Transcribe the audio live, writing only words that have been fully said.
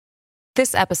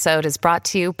This episode is brought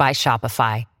to you by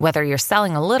Shopify. Whether you're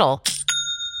selling a little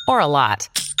or a lot,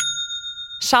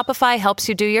 Shopify helps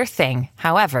you do your thing,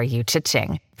 however you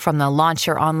cha-ching. From the launch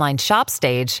your online shop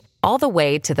stage, all the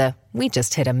way to the we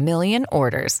just hit 1 million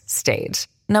orders stage.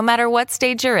 No matter what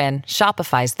stage you're in,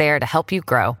 Shopify's there to help you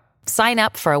grow. Sign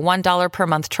up for a $1 per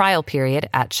month trial period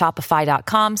at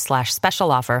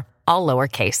shopify.com/special offer, all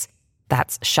lowercase.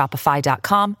 That's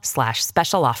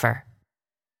shopify.com/special offer.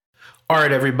 All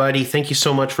right, everybody. Thank you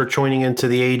so much for joining into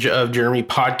the Age of Jeremy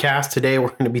podcast. Today, we're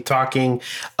going to be talking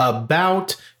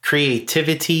about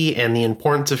creativity and the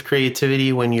importance of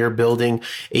creativity when you're building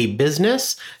a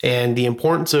business, and the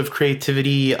importance of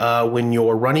creativity when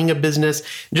you're running a business,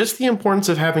 just the importance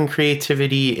of having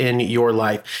creativity in your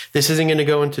life. This isn't going to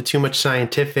go into too much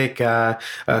scientific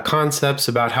concepts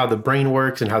about how the brain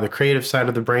works and how the creative side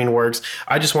of the brain works.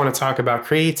 I just want to talk about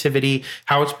creativity,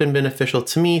 how it's been beneficial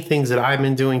to me, things that I've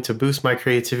been doing to boost my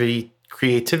creativity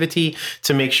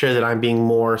to make sure that I'm being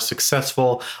more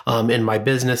successful in my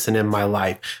business and in my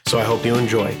life. So I hope you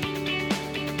enjoy.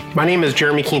 My name is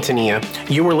Jeremy Quintanilla.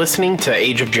 You are listening to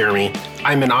Age of Jeremy.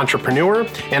 I'm an entrepreneur,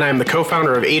 and I'm the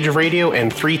co-founder of Age of Radio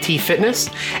and 3T Fitness,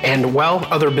 and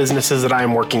other businesses that I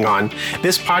am working on.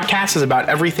 This podcast is about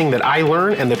everything that I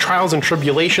learn and the trials and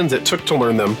tribulations it took to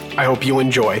learn them. I hope you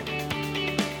enjoy.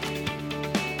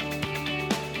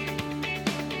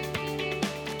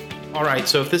 All right,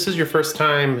 so if this is your first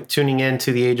time tuning in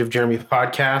to the Age of Jeremy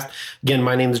podcast, again,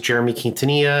 my name is Jeremy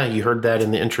Quintanilla. You heard that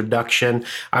in the introduction.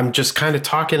 I'm just kind of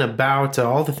talking about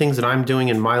all the things that I'm doing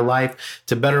in my life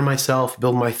to better myself,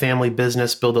 build my family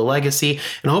business, build a legacy,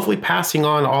 and hopefully passing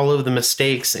on all of the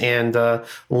mistakes and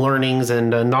learnings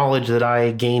and knowledge that I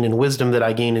gain and wisdom that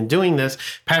I gain in doing this,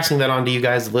 passing that on to you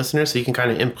guys, the listeners, so you can kind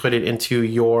of input it into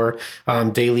your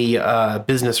daily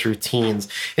business routines.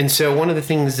 And so one of the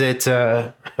things that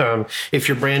if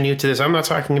you're brand new to this, I'm not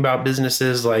talking about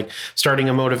businesses like starting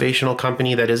a motivational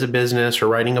company that is a business or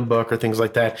writing a book or things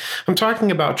like that. I'm talking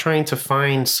about trying to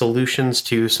find solutions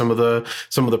to some of the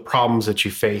problems that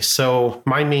you face. So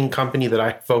my main company that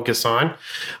I focus on,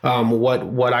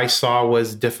 what I saw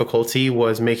was difficulty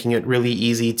was making it really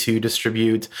easy to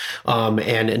distribute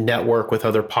and network with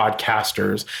other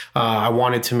podcasters. I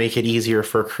wanted to make it easier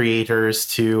for creators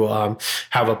to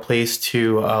have a place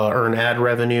to earn ad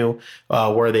revenue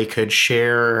where they could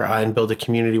share and build a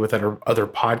community with other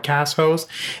podcast hosts,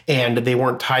 and they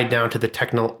weren't tied down to the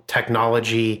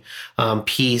technology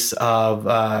piece of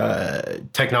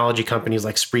technology companies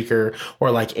like Spreaker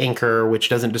or like Anchor, which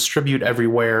doesn't distribute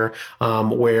everywhere,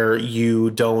 where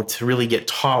you don't really get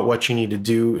taught what you need to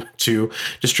do to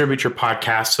distribute your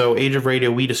podcast. So Age of Radio,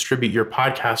 we distribute your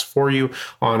podcast for you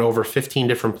on over 15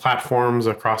 different platforms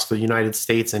across the United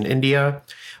States and India.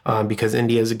 Because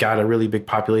India's got a really big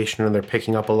population and they're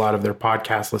picking up a lot of their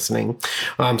podcast listening.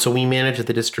 So we manage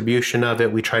the distribution of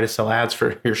it. We try to sell ads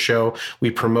for your show.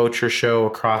 We promote your show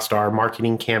across our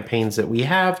marketing campaigns that we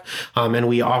have, and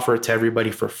we offer it to everybody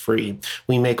for free.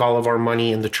 We make all of our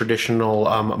money in the traditional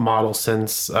model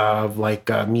sense of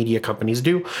like media companies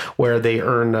do, where they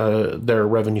earn their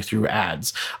revenue through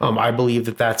ads. I believe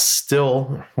that that's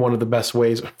still one of the best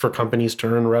ways for companies to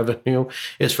earn revenue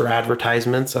is for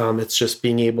advertisements. It's just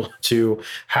being able to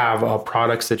have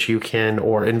products that you can,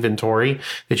 or inventory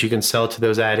that you can sell to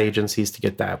those ad agencies to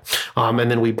get that.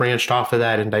 And then we branched off of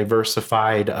that and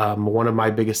diversified. One of my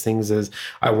biggest things is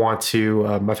I've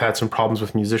had some problems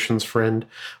with Musician's Friend.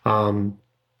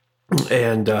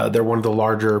 And they're one of the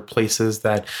larger places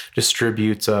that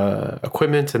distributes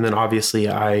equipment. And then obviously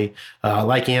I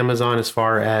like Amazon as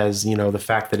far as, the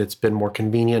fact that it's been more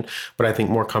convenient, but I think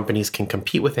more companies can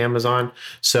compete with Amazon.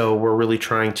 So we're really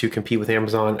trying to compete with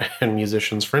Amazon and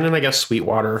Musician's Friend, and I guess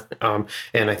Sweetwater,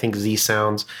 and I think Z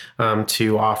Sounds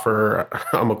to offer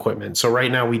equipment. So right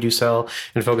now we do sell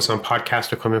and focus on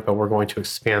podcast equipment, but we're going to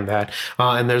expand that.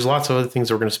 And there's lots of other things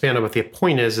that we're going to expand on. But the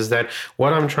point is that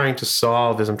what I'm trying to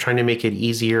solve is I'm trying to make it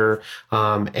easier,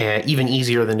 and even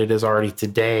easier than it is already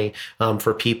today,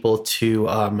 for people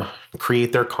to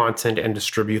create their content and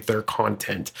distribute their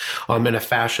content in a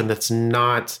fashion that's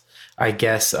not, I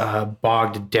guess,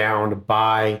 bogged down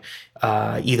by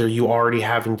either you already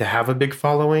having to have a big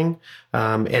following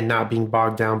and not being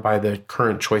bogged down by the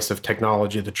current choice of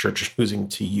technology that you're choosing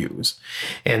to use.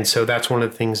 And so that's one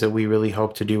of the things that we really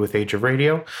hope to do with Age of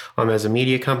Radio. As a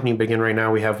media company, right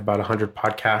now we have about 100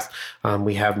 podcasts.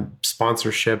 We have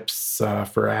sponsorships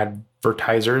for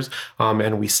advertisers,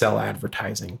 and we sell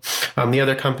advertising. The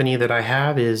other company that I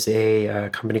have is a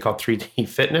company called 3T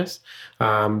Fitness.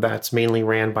 That's mainly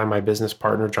ran by my business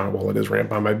partner, John. Well, it is ran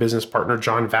by my business partner,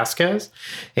 John Vasquez. areas.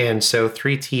 And so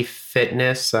 3T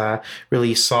Fitness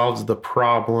really solves the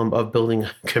problem of building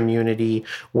a community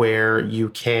where you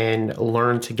can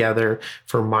learn together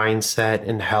for mindset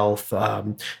and health.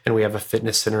 And we have a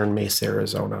fitness center in Mesa,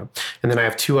 Arizona. And then I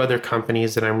have two other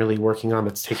companies that I'm really working on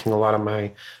that's taking a lot of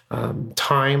my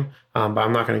time. But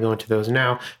I'm not going to go into those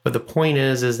now. But the point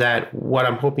is that what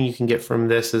I'm hoping you can get from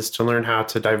this is to learn how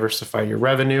to diversify your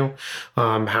revenue,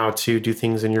 how to do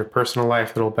things in your personal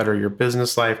life that'll better your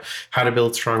business life, how to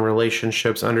build strong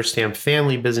relationships, understand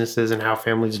family businesses and how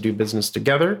families do business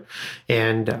together.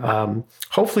 And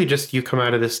hopefully just you come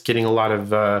out of this getting a lot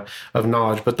of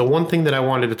knowledge. But the one thing that I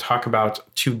wanted to talk about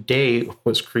today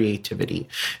was creativity.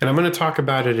 And I'm going to talk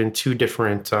about it in two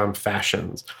different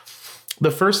fashions. The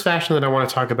first fashion that I want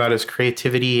to talk about is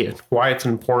creativity and why it's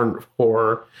important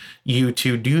for you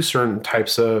to do certain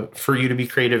types for you to be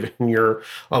creative in your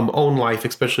own life,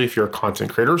 especially if you're a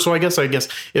content creator. So I guess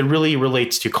it really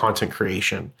relates to content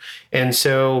creation. And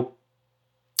so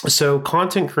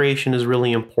content creation is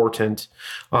really important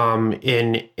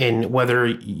in whether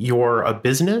you're a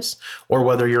business or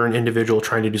whether you're an individual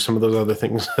trying to do some of those other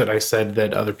things that I said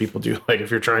that other people do. Like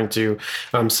if you're trying to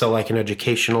sell like an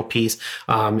educational piece,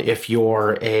 if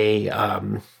you're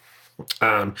trying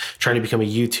to become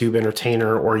a YouTube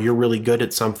entertainer, or you're really good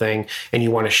at something and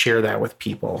you want to share that with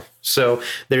people. So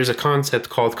there's a concept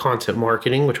called content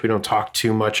marketing, which we don't talk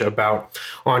too much about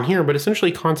on here, but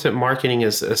essentially content marketing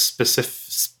is a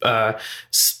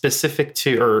specific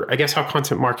to, or I guess how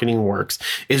content marketing works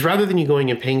is rather than you going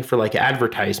and paying for like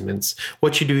advertisements,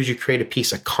 what you do is you create a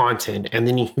piece of content and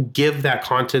then you give that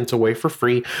content away for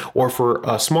free or for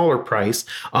a smaller price.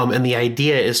 And the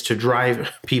idea is to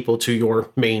drive people to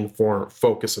your main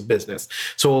focus of business.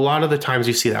 So a lot of the times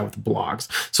you see that with blogs.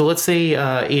 So let's say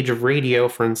Age of Radio,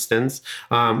 for instance.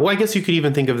 Well, I guess you could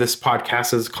even think of this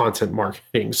podcast as content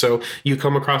marketing. So you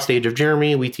come across Age of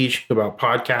Jeremy, we teach about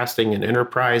podcasting and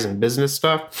enterprise and business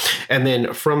stuff. And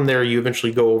then from there, you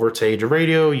eventually go over to Age of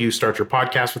Radio, you start your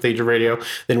podcast with Age of Radio.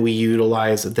 Then we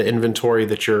utilize the inventory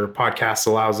that your podcast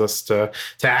allows us to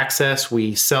access.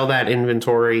 We sell that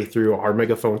inventory through our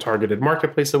Megaphone targeted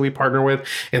marketplace that we partner with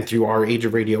and through our Age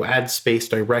of Radio ad space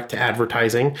direct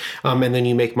advertising. And then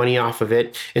you make money off of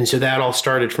it. And so that all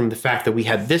started from the fact that we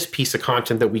had this piece of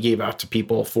content that we gave out to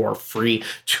people for free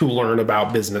to learn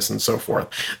about business and so forth.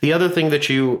 The other thing that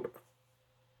you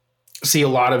see a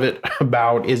lot of it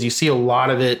about is you see a lot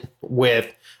of it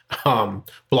with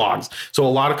blogs. So a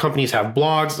lot of companies have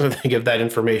blogs and they give that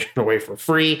information away for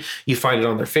free. You find it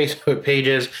on their Facebook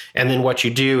pages. And then what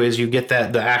you do is you get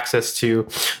the access to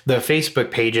the Facebook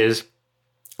pages.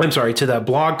 To that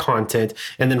blog content.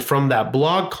 And then from that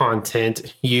blog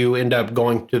content, you end up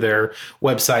going to their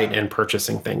website and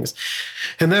purchasing things.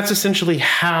 And that's essentially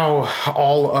how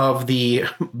all of the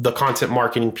content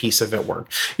marketing piece of it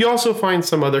works. You also find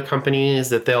some other companies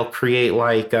that they'll create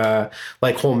like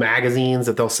whole magazines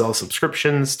that they'll sell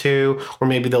subscriptions to, or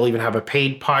maybe they'll even have a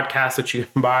paid podcast that you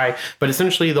can buy. But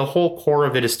essentially the whole core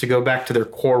of it is to go back to their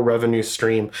core revenue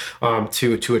stream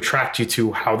to attract you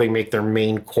to how they make their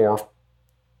main core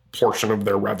portion of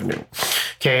their revenue.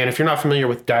 Okay, and if you're not familiar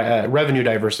with revenue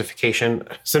diversification,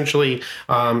 essentially, you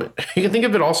can think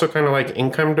of it also kind of like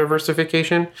income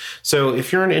diversification. So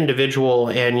if you're an individual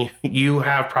and you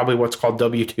have probably what's called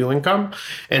W-2 income,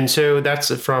 and so that's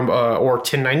from, or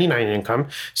 1099 income.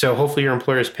 So hopefully your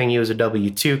employer is paying you as a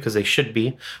W-2 because they should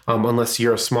be, unless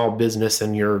you're a small business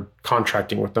and you're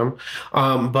contracting with them.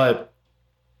 But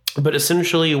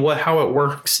essentially how it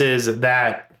works is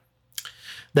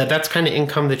that's kind of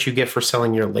income that you get for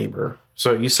selling your labor.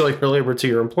 So you sell your labor to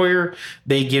your employer,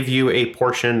 they give you a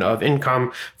portion of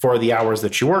income for the hours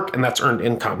that you work, and that's earned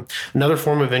income. Another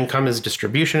form of income is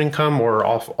distribution income, or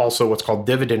also what's called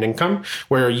dividend income,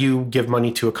 where you give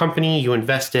money to a company, you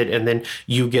invest it, and then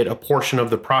you get a portion of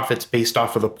the profits based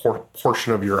off of the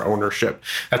portion of your ownership.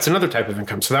 That's another type of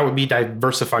income. So that would be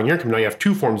diversifying your income. Now you have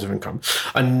two forms of income.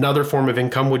 Another form of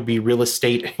income would be real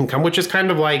estate income, which is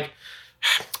kind of like,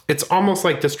 it's almost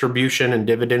like distribution and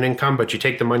dividend income, but you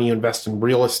take the money, you invest in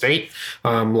real estate,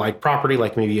 like property,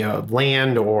 like maybe a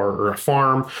land or a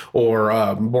farm,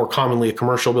 or more commonly a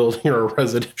commercial building or a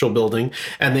residential building,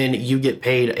 and then you get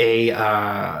paid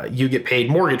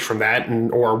mortgage from that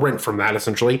or rent from that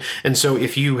essentially. And so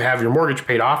if you have your mortgage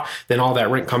paid off, then all that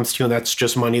rent comes to you, and that's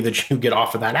just money that you get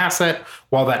off of that asset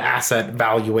while that asset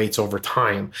valuates over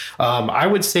time. I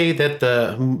would say that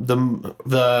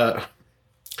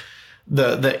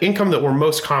the income that we're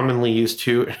most commonly used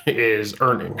to is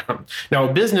earned income. Now,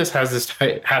 a business has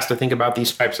to think about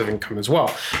these types of income as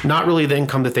well. Not really the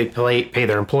income that they pay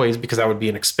their employees, because that would be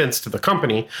an expense to the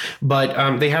company,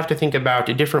 but they have to think about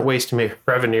different ways to make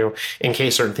revenue in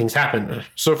case certain things happen.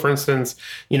 So, for instance,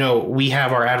 we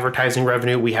have our advertising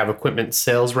revenue, we have equipment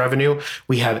sales revenue,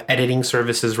 we have editing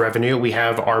services revenue, we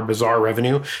have our Bazaar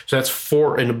revenue. So that's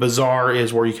and a Bazaar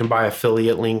is where you can buy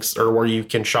affiliate links or where you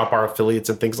can shop our affiliates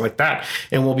and things like that.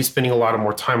 And we'll be spending a lot of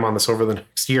more time on this over the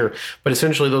next year. But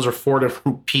essentially, those are 4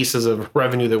 different pieces of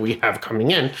revenue that we have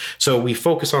coming in. So we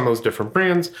focus on those different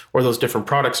brands or those different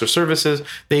products or services.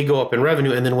 They go up in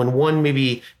revenue. And then when one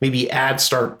maybe ads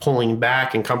start pulling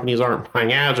back and companies aren't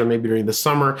buying ads, or maybe during the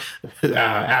summer,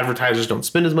 advertisers don't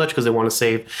spend as much because they want to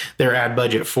save their ad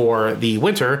budget for the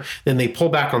winter, then they pull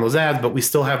back on those ads, but we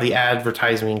still have the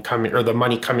advertising coming, or the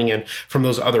money coming in from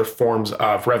those other forms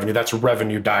of revenue. That's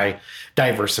revenue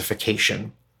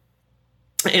diversification.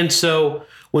 And so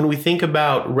when we think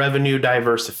about revenue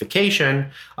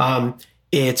diversification,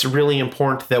 it's really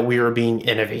important that we are being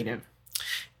innovative.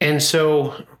 And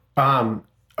so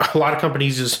a lot of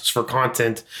companies use this for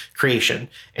content creation.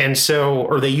 And so,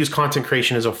 or they use content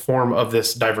creation as a form of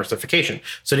this diversification.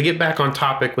 So to get back on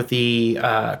topic with the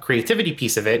creativity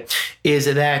piece of it, is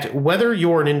that whether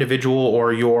you're an individual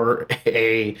or you're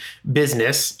a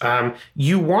business,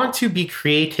 you want to be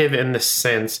creative in the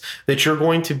sense that you're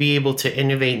going to be able to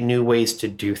innovate new ways to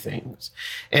do things.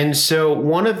 And so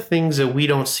one of the things that we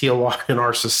don't see a lot in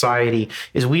our society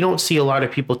is we don't see a lot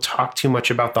of people talk too much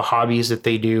about the hobbies that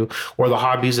they do, or the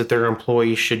hobbies that their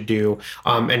employees should do,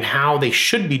 and how they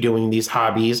should be doing these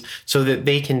hobbies, so that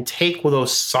they can take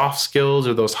those soft skills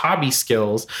or those hobby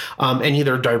skills and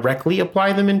either directly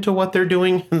apply them into what they're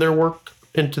doing in their work,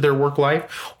 into their work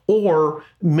life, or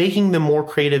making them more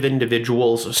creative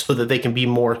individuals so that they can be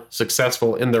more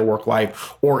successful in their work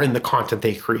life or in the content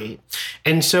they create.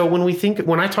 And so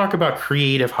when I talk about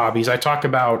creative hobbies, I talk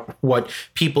about what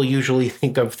people usually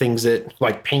think of, things that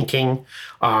like painting.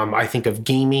 I think of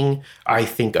gaming. I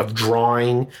think of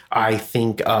drawing. I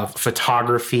think of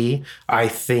photography. I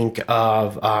think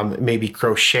of maybe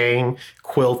crocheting,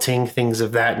 quilting, things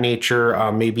of that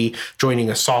nature, maybe joining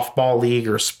a softball league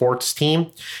or sports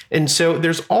team. And so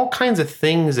there's all kinds of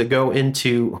things that go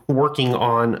into working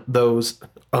on those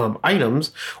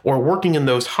items or working in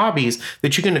those hobbies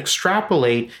that you can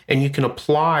extrapolate and you can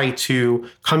apply to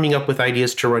coming up with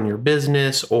ideas to run your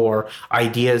business, or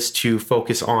ideas to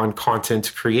focus on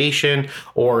content creation,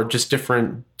 or just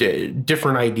different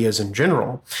ideas in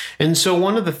general. And so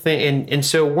one of the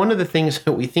things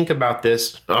that we think about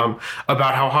this,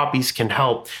 about how hobbies can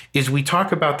help, is we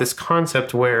talk about this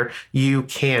concept where you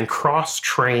can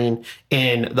cross-train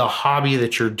in the hobby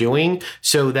that you're doing,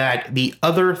 so that the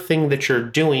other thing that you're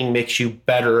doing makes you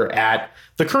better at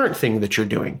the current thing that you're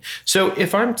doing. So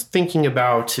if I'm thinking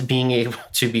about being able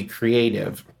to be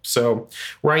creative, so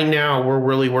right now we're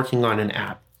really working on an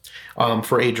app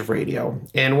for Age of Radio.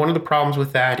 And one of the problems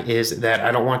with that is that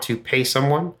I don't want to pay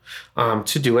someone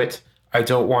to do it. I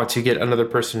don't want to get another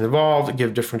person involved,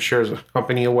 give different shares of the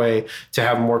company away, to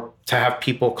have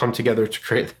people come together to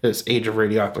create this Age of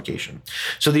Radio application.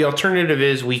 So the alternative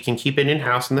is we can keep it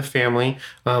in-house in the family,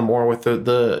 or with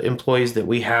the employees that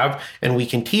we have, and we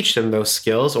can teach them those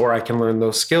skills, or I can learn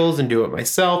those skills and do it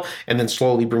myself, and then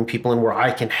slowly bring people in where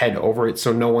I can head over it,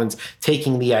 so no one's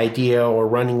taking the idea or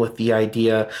running with the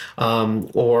idea,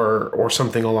 or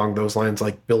something along those lines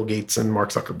like Bill Gates and Mark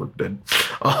Zuckerberg did.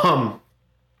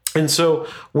 And so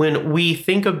when we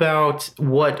think about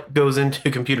what goes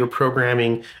into computer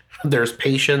programming, there's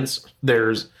patience,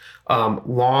 there's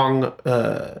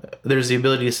there's the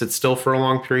ability to sit still for a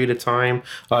long period of time,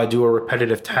 do a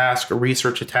repetitive task,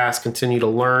 research a task, continue to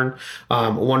learn.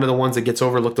 One of the ones that gets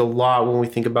overlooked a lot when we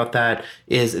think about that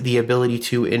is the ability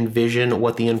to envision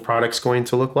what the end product's going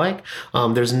to look like.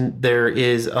 There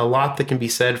is a lot that can be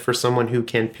said for someone who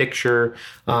can picture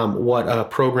what a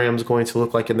program's going to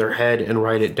look like in their head and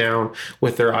write it down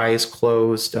with their eyes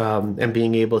closed, and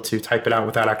being able to type it out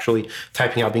without actually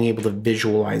typing out, being able to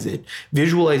visualize it.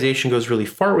 Visualization goes really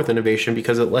far with innovation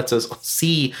because it lets us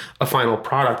see a final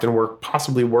product and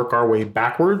possibly work our way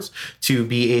backwards to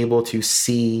be able to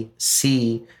see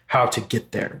how to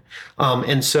get there.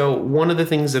 And so one of the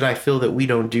things that I feel that we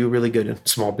don't do really good in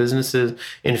small businesses,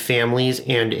 in families,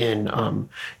 and in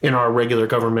our regular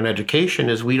government education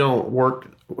is we don't work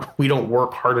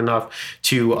hard enough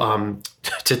to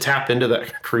tap into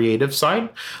that creative side,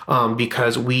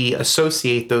 because we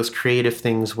associate those creative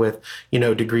things with,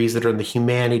 degrees that are in the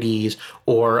humanities,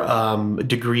 or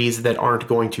degrees that aren't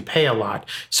going to pay a lot.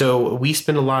 So we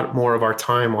spend a lot more of our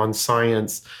time on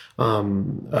science,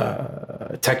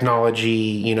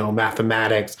 technology,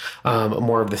 mathematics,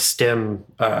 more of the STEM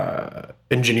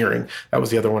engineering. That was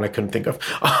the other one I couldn't think of.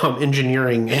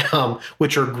 Engineering,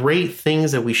 which are great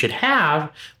things that we should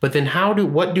have, but then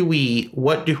what do we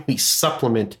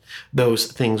supplement those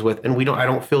things with? And I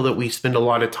don't feel that we spend a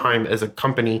lot of time as a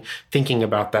company thinking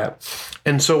about that.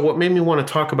 And so what made me want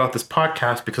to talk about this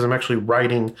podcast, because I'm actually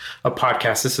writing a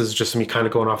podcast. This is just me kind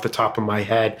of going off the top of my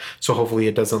head, so hopefully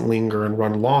it doesn't linger and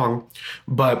run long.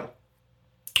 But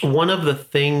one of the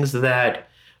things that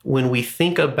when we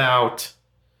think about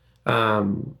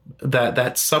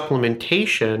that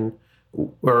supplementation,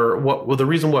 the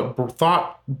reason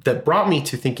that brought me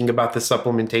to thinking about the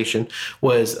supplementation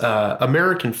was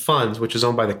American Funds, which is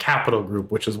owned by the Capital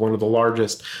Group, which is one of the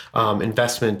largest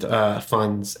investment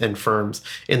funds and firms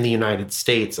in the United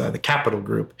States. The Capital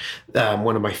Group,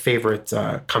 one of my favorite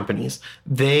companies.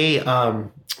 They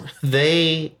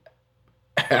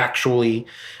actually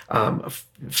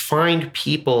find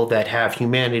people that have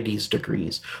humanities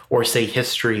degrees, or say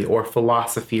history or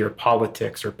philosophy or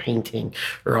politics or painting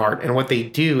or art. And what they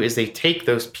do is they take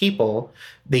those people,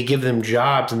 they give them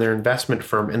jobs in their investment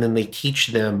firm, and then they teach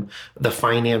them the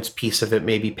finance piece of it,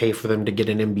 maybe pay for them to get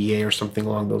an MBA or something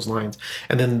along those lines.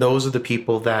 And then those are the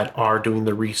people that are doing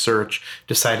the research,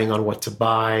 deciding on what to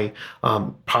buy,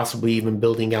 possibly even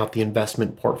building out the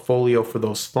investment portfolio for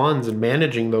those funds and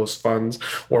managing those funds,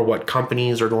 or what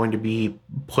companies are going to be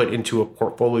put into a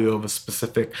portfolio of a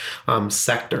specific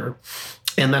sector.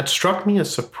 And that struck me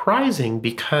as surprising,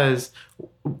 because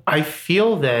I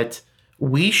feel that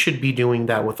we should be doing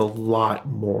that with a lot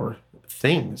more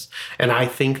things. And I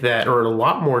think that, or a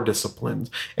lot more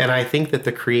disciplines. And I think that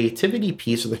the creativity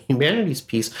piece or the humanities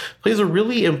piece plays a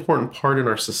really important part in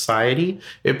our society.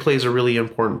 It plays a really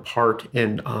important part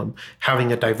in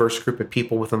having a diverse group of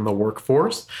people within the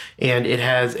workforce. And it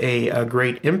has a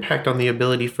great impact on the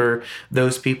ability for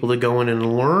those people to go in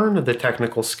and learn the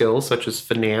technical skills, such as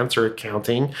finance or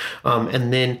accounting,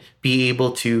 and then be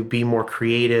able to be more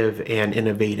creative and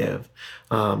innovative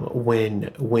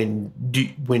when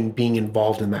being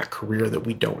involved in that career that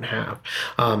we don't have.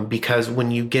 Because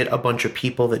when you get a bunch of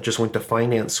people that just went to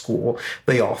finance school,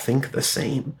 they all think the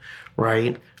same,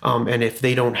 right? And if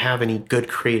they don't have any good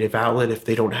creative outlet, if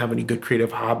they don't have any good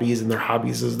creative hobbies, and their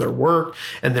hobbies is their work,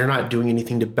 and they're not doing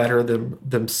anything to better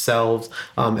themselves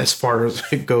as far as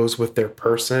it goes with their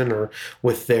person or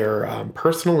with their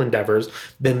personal endeavors,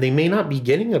 then they may not be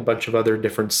getting a bunch of other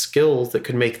different skills that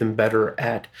could make them better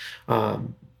at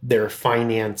their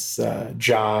finance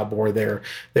job, or their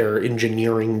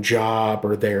engineering job,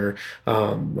 or their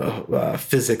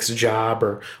physics job,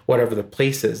 or whatever the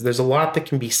place is. There's a lot that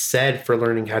can be said for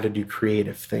learning how to do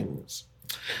creative things.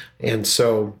 And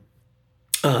so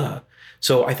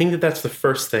I think that that's the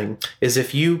first thing, is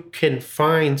if you can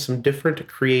find some different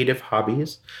creative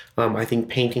hobbies. I think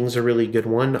painting's a really good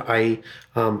one. I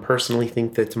personally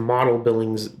think that model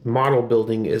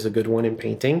building is a good one in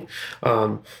painting.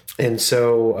 And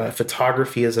so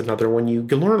photography is another one. You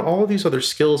can learn all of these other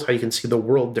skills, how you can see the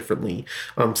world differently,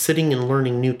 sitting and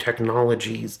learning new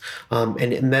technologies.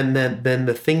 And then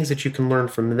the things that you can learn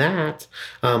from that,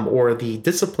 or the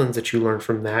disciplines that you learn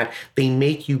from that, they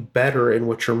make you better in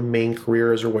what your main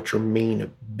career is or what your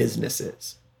main business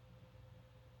is.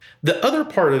 The other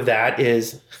part of that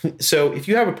is, so if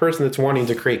you have a person that's wanting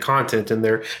to create content and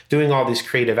they're doing all these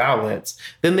creative outlets,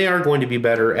 then they are going to be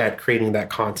better at creating that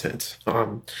content.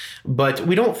 But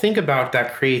we don't think about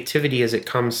that creativity as it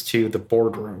comes to the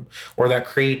boardroom, or that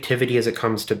creativity as it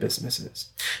comes to businesses.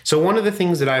 So one of the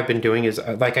things that I've been doing is,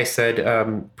 like I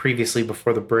said previously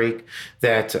before the break,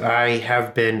 that I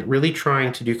have been really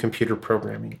trying to do computer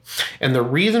programming. And the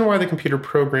reason why the computer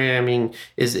programming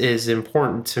is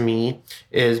important to me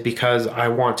is because I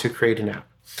want to create an app.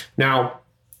 Now,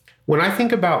 when I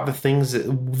think about the things,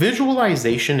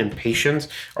 visualization and patience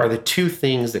are the two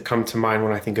things that come to mind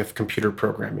when I think of computer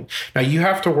programming. Now, you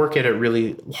have to work at it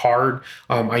really hard.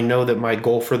 I know that my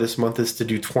goal for this month is to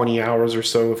do 20 hours or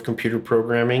so of computer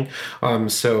programming.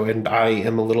 And I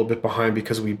am a little bit behind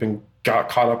because got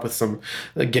caught up with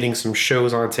getting some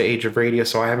shows onto Age of Radio,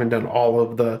 so I haven't done all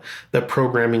of the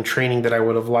programming training that I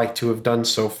would have liked to have done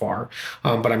so far.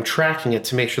 But I'm tracking it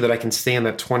to make sure that I can stay in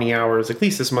that 20 hours at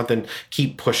least this month and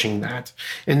keep pushing that.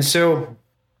 And so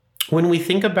when we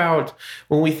think about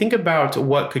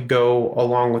what could go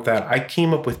along with that, I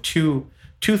came up with two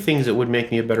things that would make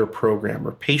me a better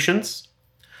programmer: patience,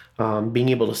 being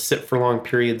able to sit for long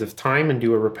periods of time and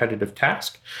do a repetitive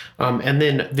task, and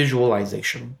then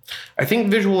visualization. I think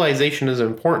visualization is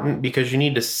important because you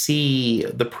need to see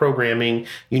the programming,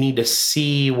 you need to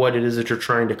see what it is that you're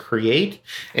trying to create,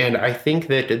 and I think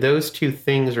that those two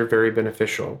things are very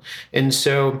beneficial. And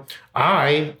so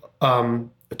I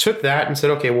took that and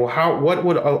said, okay, well, what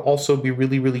would also be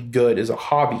really, really good as a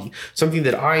hobby, something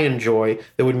that I enjoy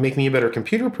that would make me a better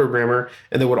computer programmer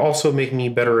and that would also make me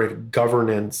better at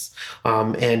governance.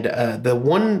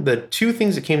 The two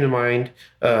things that came to mind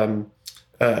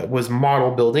was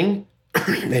model building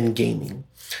and gaming.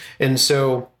 And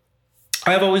so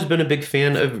I've always been a big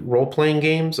fan of role-playing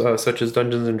games, such as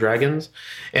Dungeons and Dragons,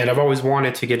 and I've always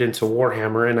wanted to get into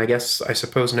Warhammer, and I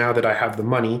suppose now that I have the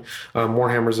money,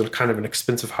 Warhammer is kind of an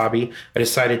expensive hobby, I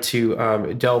decided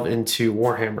to delve into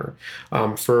Warhammer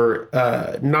for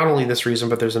not only this reason,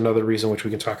 but there's another reason which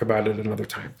we can talk about at another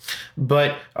time.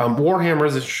 But Warhammer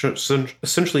is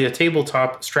essentially a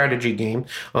tabletop strategy game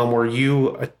where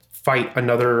you fight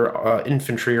another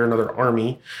infantry or another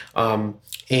army,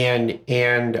 and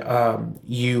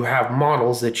you have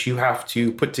models that you have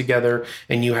to put together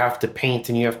and you have to paint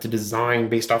and you have to design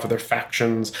based off of their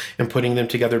factions and putting them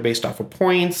together based off of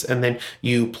points. And then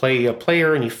you play a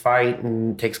player and you fight,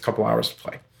 and it takes a couple hours to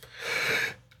play.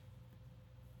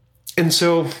 And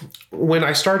so when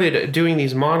I started doing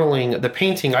these modeling, the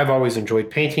painting, I've always enjoyed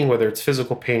painting, whether it's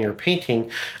physical painting or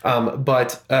painting,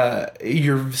 but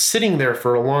you're sitting there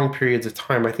for long periods of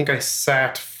time. I think I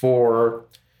sat for,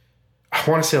 I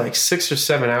want to say like 6 or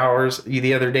 7 hours.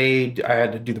 The other day, I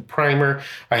had to do the primer,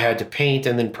 I had to paint,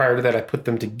 and then prior to that, I put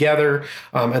them together.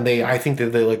 And I think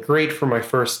that they look great for my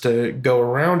first go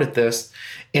around at this.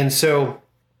 And so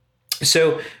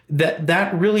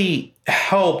that really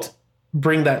helped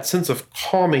bring that sense of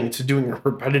calming to doing a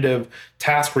repetitive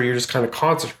task where you're just kind of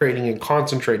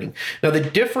concentrating. Now, the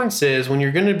difference is when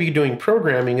you're going to be doing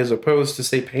programming as opposed to,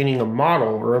 say, painting a model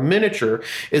or a miniature,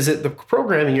 is that the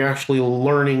programming, you're actually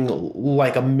learning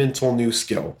like a mental new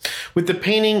skill. With the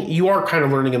painting, you are kind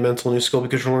of learning a mental new skill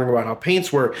because you're learning about how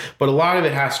paints work, but a lot of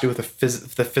it has to do with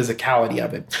the physicality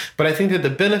of it. But I think that the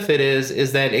benefit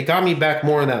is that it got me back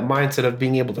more in that mindset of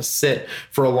being able to sit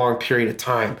for a long period of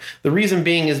time. The reason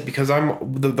being is because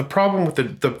the problem with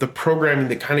the programming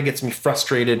that kind of gets me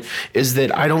frustrated is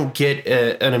that I don't get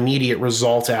an immediate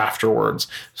result afterwards.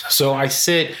 So I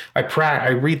sit, I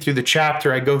read through the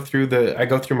chapter, I go through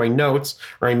my notes,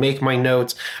 or I make my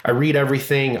notes, I read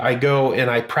everything, I go and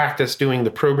I practice doing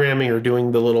the programming or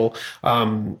doing the little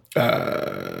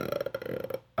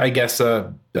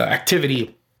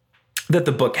activity that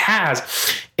the book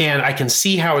has, and I can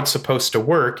see how it's supposed to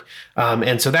work.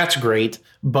 And so that's great,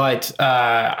 but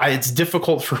it's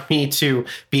difficult for me to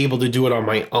be able to do it on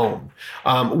my own,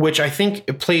 which I think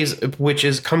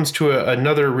comes to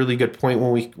another really good point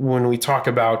when we talk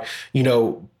about,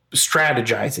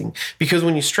 strategizing, because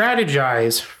when you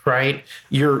strategize, right,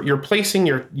 you're placing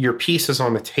your pieces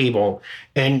on the table,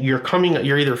 and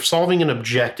you're either solving an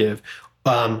objective,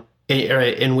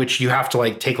 in which you have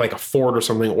to take a fort or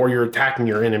something, or you're attacking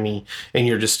your enemy and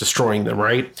you're just destroying them,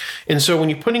 right? And so when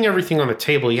you're putting everything on the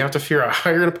table, you have to figure out how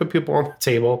you're going to put people on the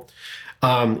table.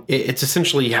 It's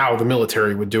essentially how the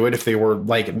military would do it if they were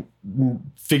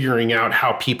figuring out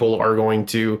how people are going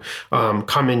to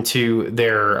come into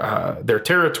their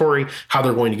territory, how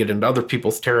they're going to get into other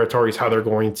people's territories, how they're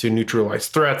going to neutralize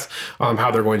threats, how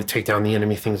they're going to take down the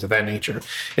enemy, things of that nature.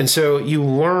 And so you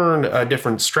learn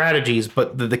different strategies,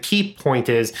 but the key point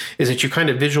is that you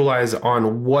kind of visualize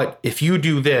on if you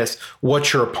do this,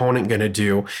 what's your opponent going to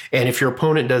do? And if your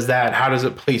opponent does that, how does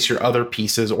it place your other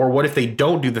pieces? Or what if they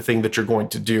don't do the thing that you're going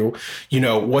to do?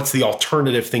 What's the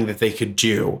alternative thing that they could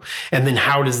do? And then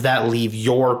how does that leave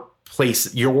your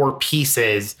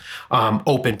pieces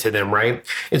open to them, right?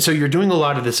 And so you're doing a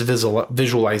lot of this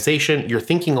visualization, you're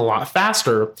thinking a lot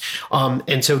faster.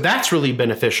 And so that's really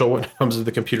beneficial when it comes to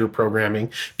the computer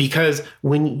programming, because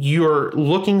when you're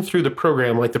looking through the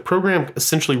program, the program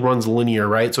essentially runs linear,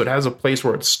 right? So it has a place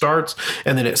where it starts,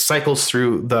 and then it cycles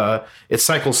through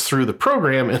the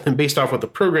program, and then based off what the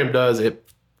program does, it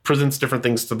presents different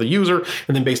things to the user,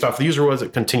 and then based off the user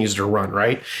it continues to run,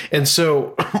 right? And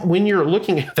so when you're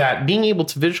looking at that, being able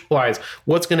to visualize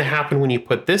what's going to happen when you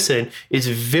put this in is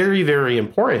very, very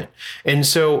important. And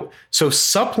so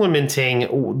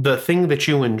supplementing the thing that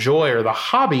you enjoy or the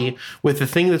hobby with the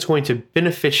thing that's going to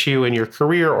benefit you in your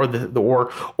career or the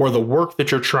work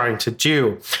that you're trying to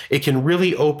do, it can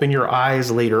really open your eyes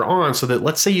later on, so that,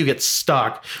 let's say you get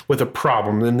stuck with a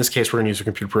problem. In this case, we're going to use a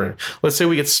computer program. Let's say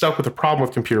we get stuck with a problem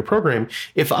with computer computer program,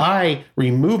 if I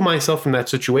remove myself from that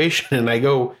situation and I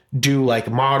go do like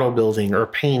model building or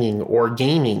painting or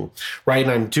gaming, right?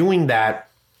 And I'm doing that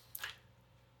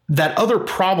other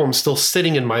problem still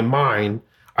sitting in my mind.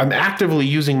 I'm actively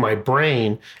using my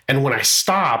brain. And when I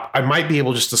stop, I might be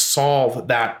able just to solve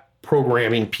that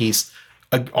programming piece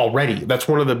already. That's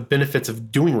one of the benefits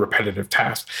of doing repetitive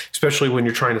tasks, especially when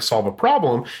you're trying to solve a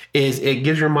problem, is it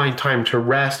gives your mind time to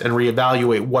rest and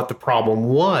reevaluate what the problem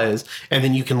was. And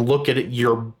then you can look at it,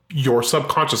 your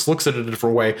subconscious looks at it a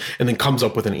different way and then comes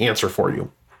up with an answer for you.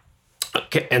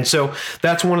 Okay, and so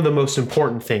that's one of the most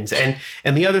important things. And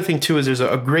the other thing too is there's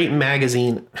a great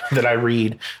magazine that I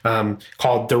read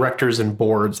called Directors and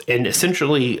Boards, and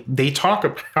essentially they talk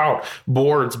about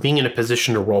boards being in a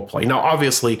position to role play. Now,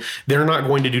 obviously, they're not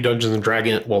going to do Dungeons and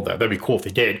Dragons. Well, that'd be cool if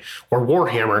they did, or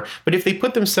Warhammer. But if they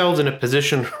put themselves in a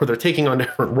position where they're taking on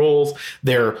different roles,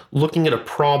 they're looking at a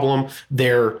problem,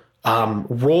 they're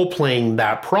role-playing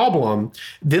that problem,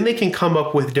 then they can come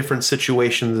up with different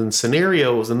situations and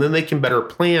scenarios, and then they can better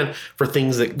plan for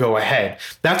things that go ahead.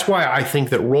 That's why I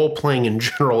think that role-playing in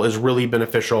general is really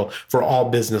beneficial for all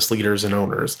business leaders and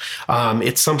owners.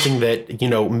 It's something that,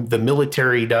 the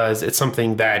military does. It's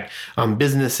something that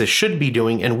businesses should be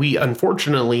doing, and we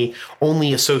unfortunately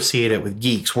only associate it with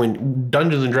geeks, when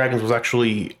Dungeons and Dragons was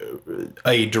actually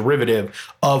a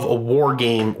derivative of a war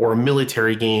game or a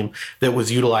military game that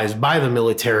was utilized by the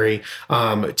military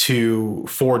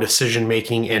for decision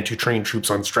making and to train troops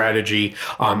on strategy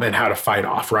and how to fight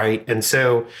off, right? And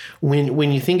so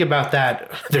when you think about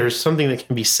that, there's something that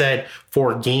can be said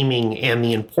for gaming and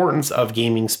the importance of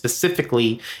gaming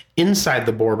specifically inside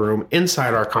the boardroom,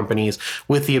 inside our companies,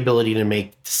 with the ability to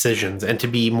make decisions and to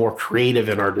be more creative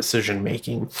in our decision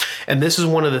making. And this is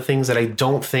one of the things that I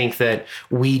don't think that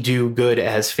we do good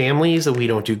as families, that we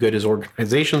don't do good as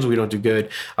organizations, we don't do good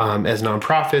as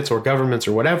nonprofits or governments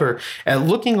or whatever, at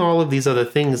looking all of these other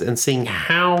things and seeing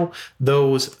how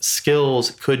those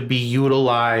skills could be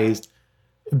utilized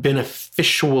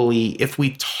beneficially if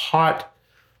we taught.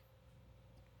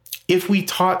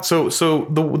 So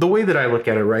the way that I look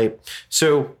at it, right?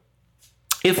 So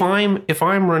if I'm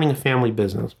running a family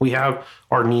business, we have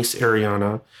our niece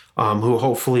Ariana, who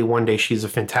hopefully one day, she's a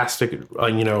fantastic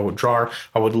drawer.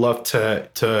 I would love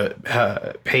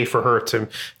to pay for her to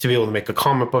be able to make a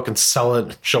comic book and sell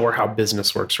it, show her how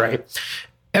business works, right?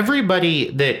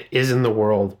 Everybody that is in the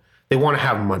world, they want to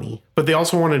have money, but they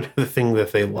also want to do the thing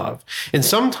that they love. And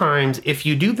sometimes if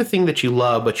you do the thing that you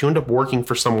love, but you end up working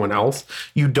for someone else,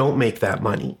 you don't make that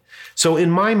money. So in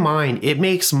my mind, it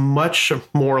makes much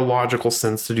more logical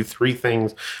sense to do three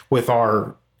things with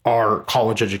our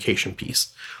college education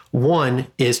piece. One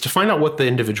is to find out what the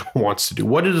individual wants to do,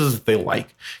 what it is that they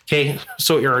like. Okay,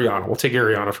 so Ariana, we'll take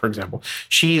Ariana for example.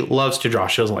 She loves to draw.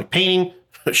 She doesn't like painting.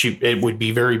 It would be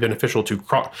very beneficial to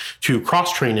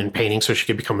cross train in painting so she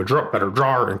could become a better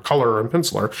drawer and colorer and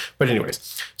penciler. But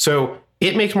anyways, so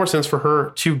it makes more sense for her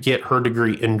to get her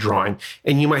degree in drawing.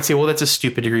 And you might say, well, that's a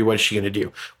stupid degree. What is she going to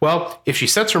do? Well, if she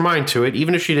sets her mind to it,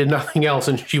 even if she did nothing else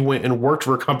and she went and worked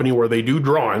for a company where they do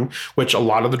drawing, which a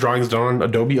lot of the drawing is done on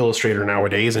Adobe Illustrator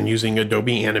nowadays and using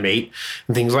Adobe Animate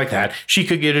and things like that, she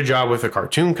could get a job with a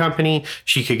cartoon company.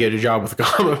 She could get a job with a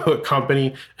comic book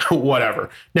company, whatever.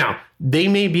 Now, they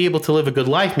may be able to live a good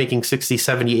life making $60,000,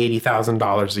 $70,000,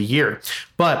 $80,000 a year.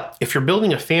 But if you're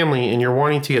building a family and you're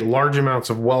wanting to get large amounts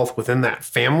of wealth within that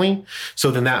family, so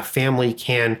then that family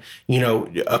can,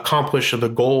 accomplish the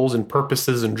goals and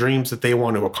purposes and dreams that they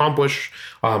want to accomplish.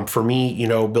 For me,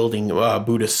 building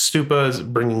Buddhist stupas,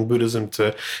 bringing Buddhism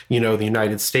to, the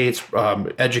United States,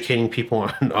 educating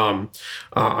people on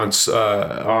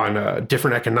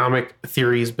different economic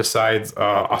theories besides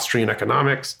Austrian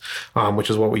economics, which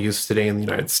is what we use today in the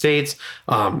United States.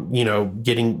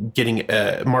 Getting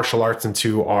martial arts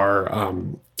into our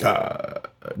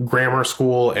grammar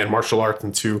school and martial arts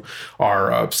into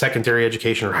our secondary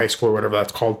education or high school or whatever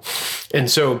that's called.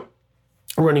 And so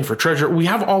running for treasurer, we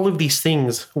have all of these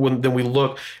things then we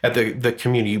look at the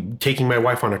community, taking my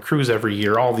wife on a cruise every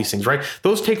year, all these things, right?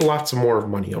 Those take lots of more of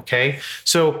money, okay?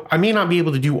 So I may not be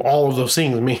able to do all of those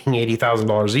things making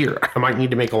 $80,000 a year. I might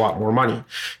need to make a lot more money,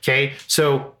 okay?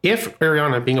 So if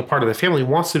Ariana, being a part of the family,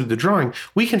 wants to do the drawing,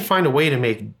 we can find a way to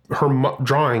make her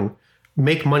drawing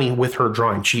make money with her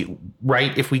drawing,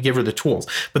 if we give her the tools.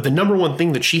 But the number one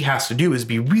thing that she has to do is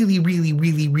be really, really,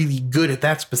 really, really good at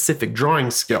that specific drawing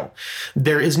skill.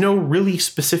 There is no really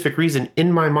specific reason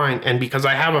in my mind, and because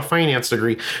I have a finance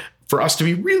degree, for us to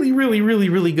be really, really, really,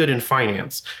 really good in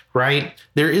finance, right?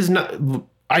 There is not.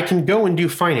 I can go and do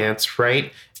finance,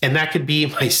 right? And that could be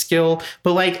my skill.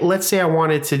 But like, let's say I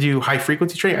wanted to do high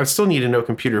frequency trading, I would still need to know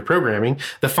computer programming.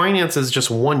 The finance is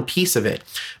just one piece of it.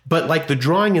 But like the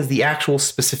drawing is the actual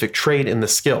specific trade in the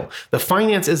skill. The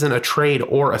finance isn't a trade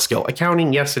or a skill.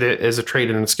 Accounting, yes, it is a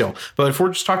trade and a skill. But if we're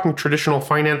just talking traditional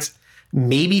finance,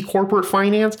 maybe corporate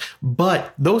finance,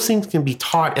 but those things can be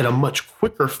taught at a much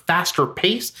quicker, faster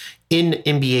pace in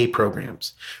MBA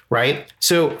programs, right?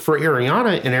 So for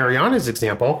Ariana, in Ariana's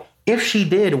example, if she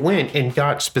did went and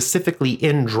got specifically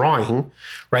in drawing,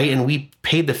 right, and we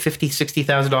paid the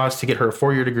 $50,000-$60,000 to get her a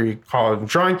 4-year degree college in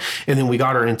drawing, and then we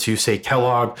got her into, say,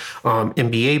 Kellogg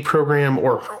MBA program,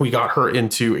 or we got her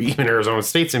into even Arizona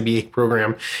State's MBA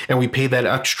program, and we paid that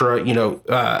extra,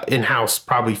 in-house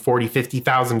probably $40,000,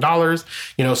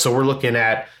 $50,000, so we're looking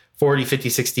at 40, 50,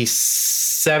 60,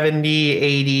 70,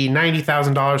 80,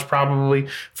 $90,000 probably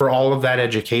for all of that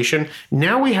education.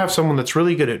 Now we have someone that's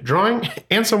really good at drawing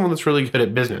and someone that's really good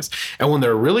at business. And when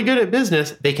they're really good at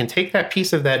business, they can take that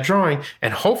piece of that drawing,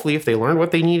 and hopefully if they learned what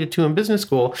they needed to in business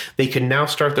school, they can now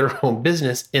start their own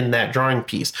business in that drawing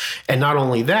piece. And not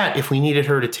only that, if we needed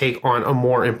her to take on a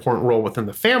more important role within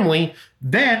the family,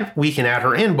 then we can add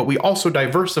her in, but we also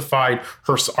diversified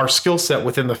our skill set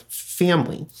within the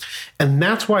family. And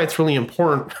that's why it's really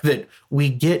important that we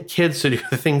get kids to do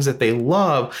the things that they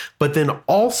love, but then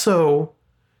also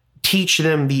teach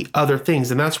them the other things.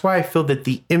 And that's why I feel that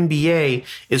the MBA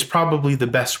is probably the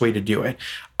best way to do it.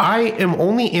 I am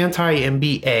only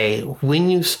anti-MBA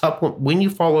when you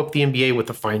follow up the MBA with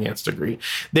a finance degree.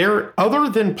 Other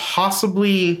than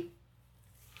possibly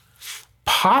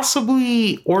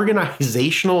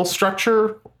organizational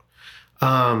structure,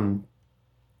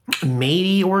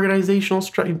 maybe organizational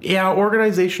structure. Yeah,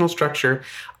 organizational structure.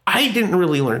 I didn't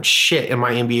really learn shit in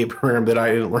my MBA program that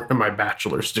I didn't learn in my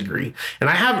bachelor's degree. And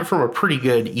I have it from a pretty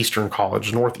good Eastern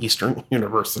college, Northeastern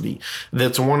University,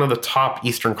 that's one of the top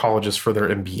Eastern colleges for their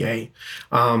MBA.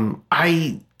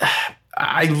 I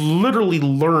literally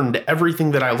learned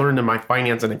everything that I learned in my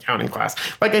finance and accounting class.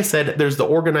 Like I said, there's the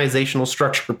organizational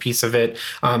structure piece of it.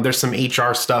 There's some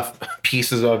HR stuff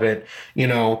pieces of it,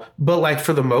 but like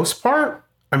for the most part,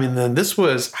 I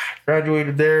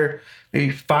graduated there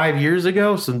maybe 5 years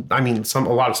ago. So, a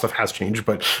lot of stuff has changed,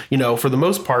 but for the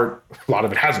most part, a lot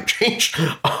of it hasn't changed.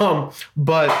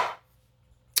 But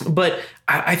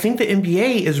I think the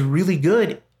MBA is really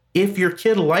good. If your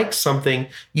kid likes something,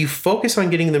 you focus on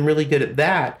getting them really good at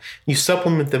that. You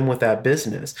supplement them with that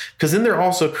business, because then they're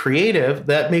also creative.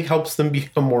 That helps them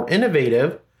become more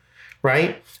innovative,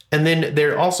 right? And then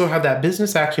they also have that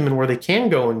business acumen where they can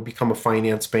go and become a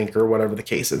finance banker or whatever the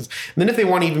case is. And then if they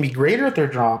want to even be greater at their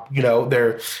job,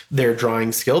 their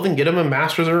drawing skill, then get them a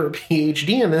master's or a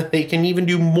PhD, and then they can even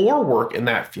do more work in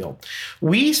that field.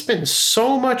 We spend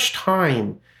so much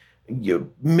time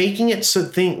making it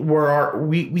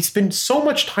we spend so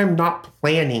much time not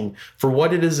planning for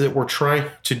what it is that we're trying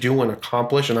to do and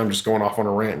accomplish. And I'm just going off on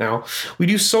a rant now.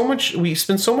 We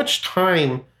spend so much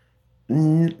time.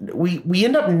 We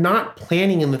end up not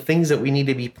planning in the things that we need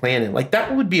to be planning. Like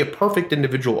that would be a perfect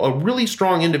individual. A really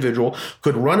strong individual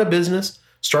could run a business,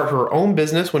 start her own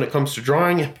business when it comes to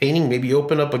drawing and painting, maybe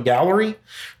open up a gallery.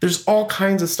 There's all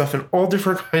kinds of stuff and all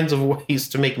different kinds of ways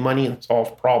to make money and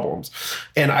solve problems.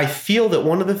 And I feel that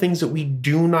one of the things that we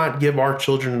do not give our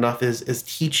children enough is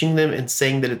teaching them and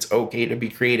saying that it's okay to be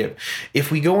creative.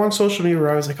 If we go on social media, we're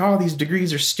always like, oh, these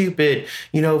degrees are stupid,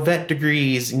 vet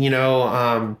degrees,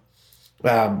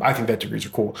 I think vet degrees are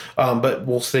cool. But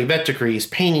we'll say vet degrees,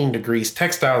 painting degrees,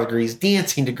 textile degrees,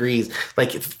 dancing degrees, like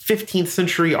 15th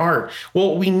century art.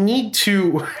 Well, we need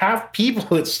to have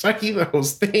people that study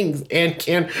those things and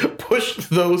can push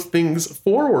those things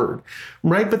forward,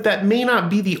 right? But that may not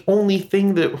be the only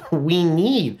thing that we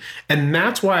need. And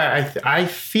that's why I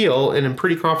feel, and I'm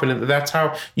pretty confident that that's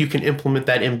how you can implement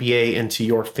that MBA into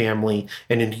your family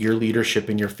and into your leadership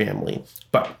in your family.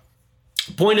 But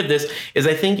point of this is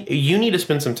I think you need to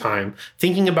spend some time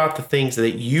thinking about the things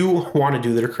that you want to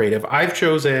do that are creative. I've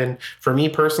chosen, for me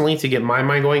personally, to get my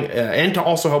mind going and to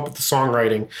also help with the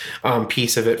songwriting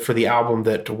piece of it for the album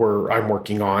that I'm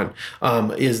working on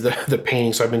is the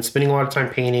painting. So I've been spending a lot of time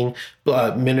painting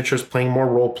miniatures, playing more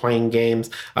role-playing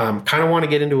games. Kind of want to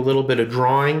get into a little bit of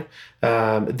drawing.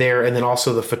 there, and then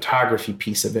also the photography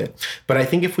piece of it. But I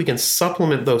think if we can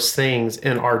supplement those things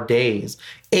in our days,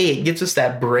 it gives us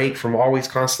that break from always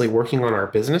constantly working on our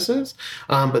businesses.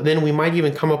 But then we might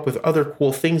even come up with other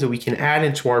cool things that we can add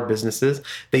into our businesses.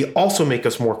 They also make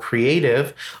us more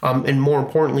creative. And more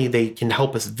importantly, they can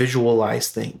help us visualize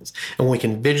things. And when we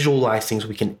can visualize things,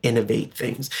 we can innovate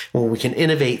things. When we can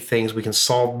innovate things, we can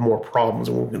solve more problems.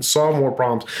 And when we can solve more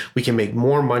problems, we can make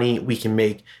more money. We can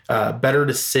make better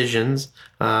decisions,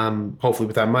 hopefully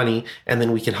with that money, and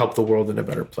then we can help the world in a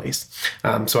better place.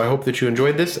 So I hope that you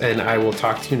enjoyed this, and I will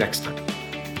talk to you next time.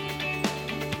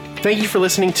 Thank you for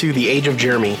listening to The Age of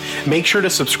Jeremy. Make sure to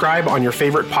subscribe on your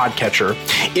favorite podcatcher.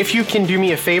 If you can do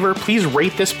me a favor, please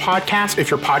rate this podcast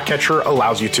if your podcatcher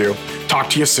allows you to.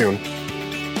 Talk to you soon.